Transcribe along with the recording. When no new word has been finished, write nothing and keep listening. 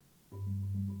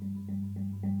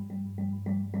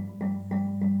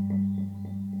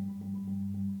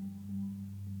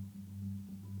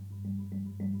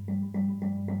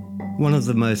One of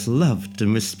the most loved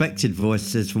and respected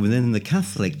voices within the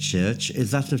Catholic Church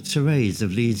is that of Thérèse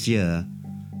of Lisieux.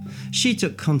 She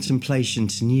took contemplation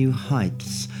to new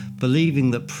heights,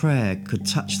 believing that prayer could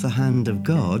touch the hand of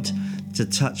God to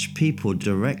touch people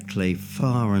directly,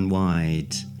 far and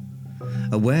wide.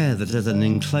 Aware that as an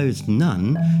enclosed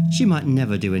nun, she might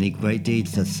never do any great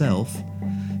deeds herself,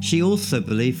 she also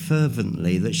believed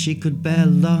fervently that she could bear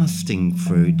lasting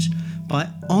fruit by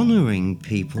honouring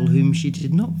people whom she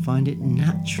did not find it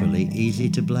naturally easy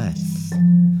to bless.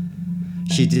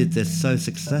 She did this so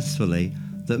successfully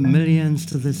that millions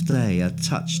to this day are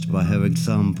touched by her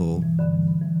example.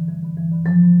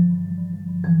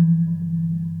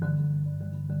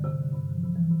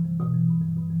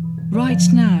 Right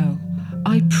now,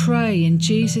 I pray in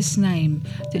Jesus' name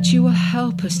that you will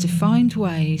help us to find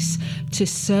ways to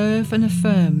serve and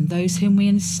affirm those whom we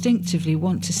instinctively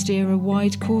want to steer a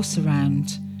wide course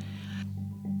around.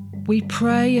 We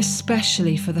pray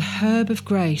especially for the herb of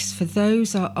grace for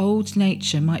those our old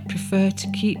nature might prefer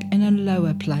to keep in a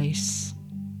lower place.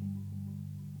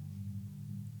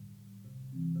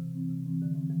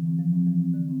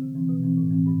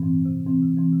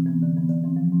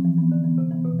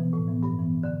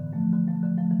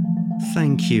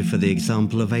 Thank you for the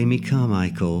example of Amy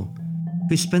Carmichael,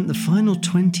 who spent the final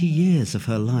 20 years of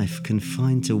her life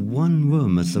confined to one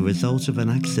room as the result of an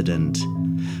accident,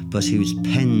 but whose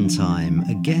pen time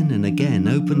again and again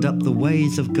opened up the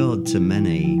ways of God to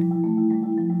many.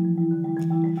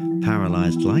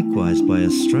 Paralysed likewise by a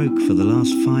stroke for the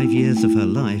last 5 years of her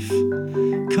life,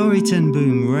 Corrie ten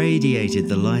Boom radiated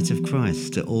the light of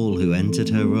Christ to all who entered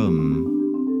her room.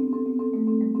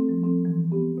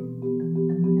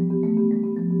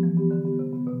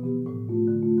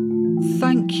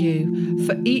 Thank you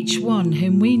for each one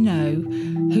whom we know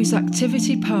whose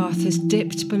activity path has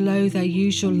dipped below their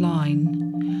usual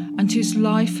line and whose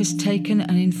life has taken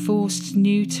an enforced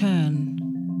new turn.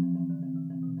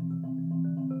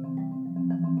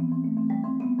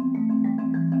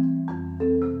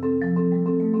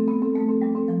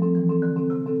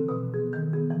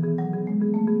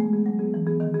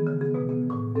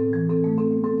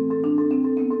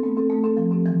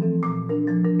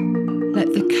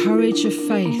 Let the courage of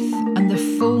faith and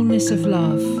the fullness of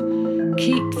love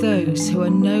keep those who are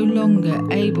no longer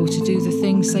able to do the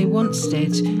things they once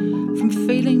did from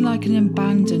feeling like an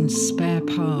abandoned spare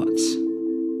part.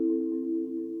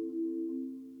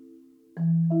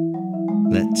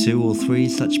 Let 2 or 3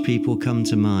 such people come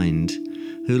to mind,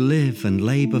 who live and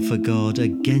labour for God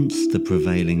against the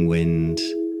prevailing wind.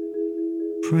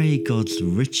 Pray God's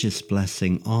richest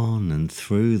blessing on and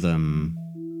through them.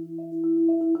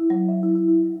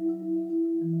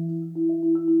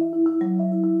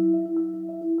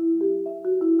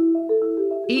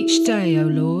 Each day, O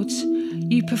Lord,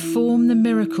 you perform the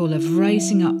miracle of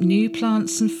raising up new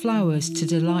plants and flowers to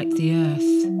delight the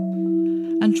earth,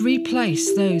 and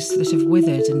replace those that have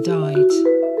withered and died.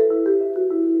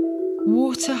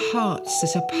 Water hearts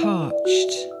that are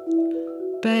parched,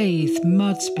 bathe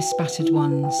mud-bespattered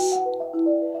ones.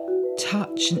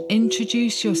 Touch and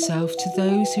introduce yourself to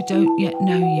those who don't yet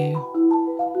know you.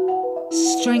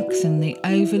 Strengthen the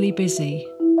overly busy.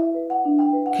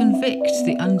 Convict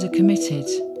the undercommitted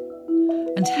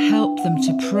and help them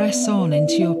to press on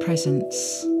into your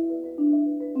presence.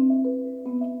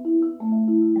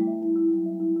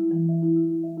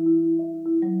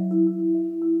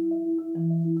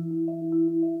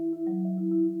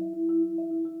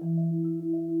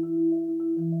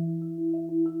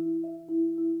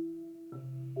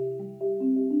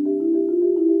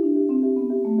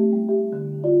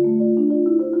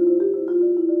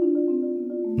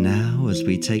 Now, as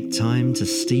we take time to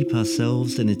steep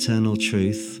ourselves in eternal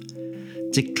truth,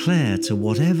 declare to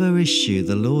whatever issue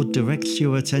the Lord directs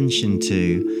your attention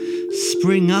to,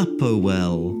 "Spring up, O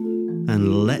well,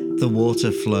 and let the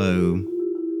water flow."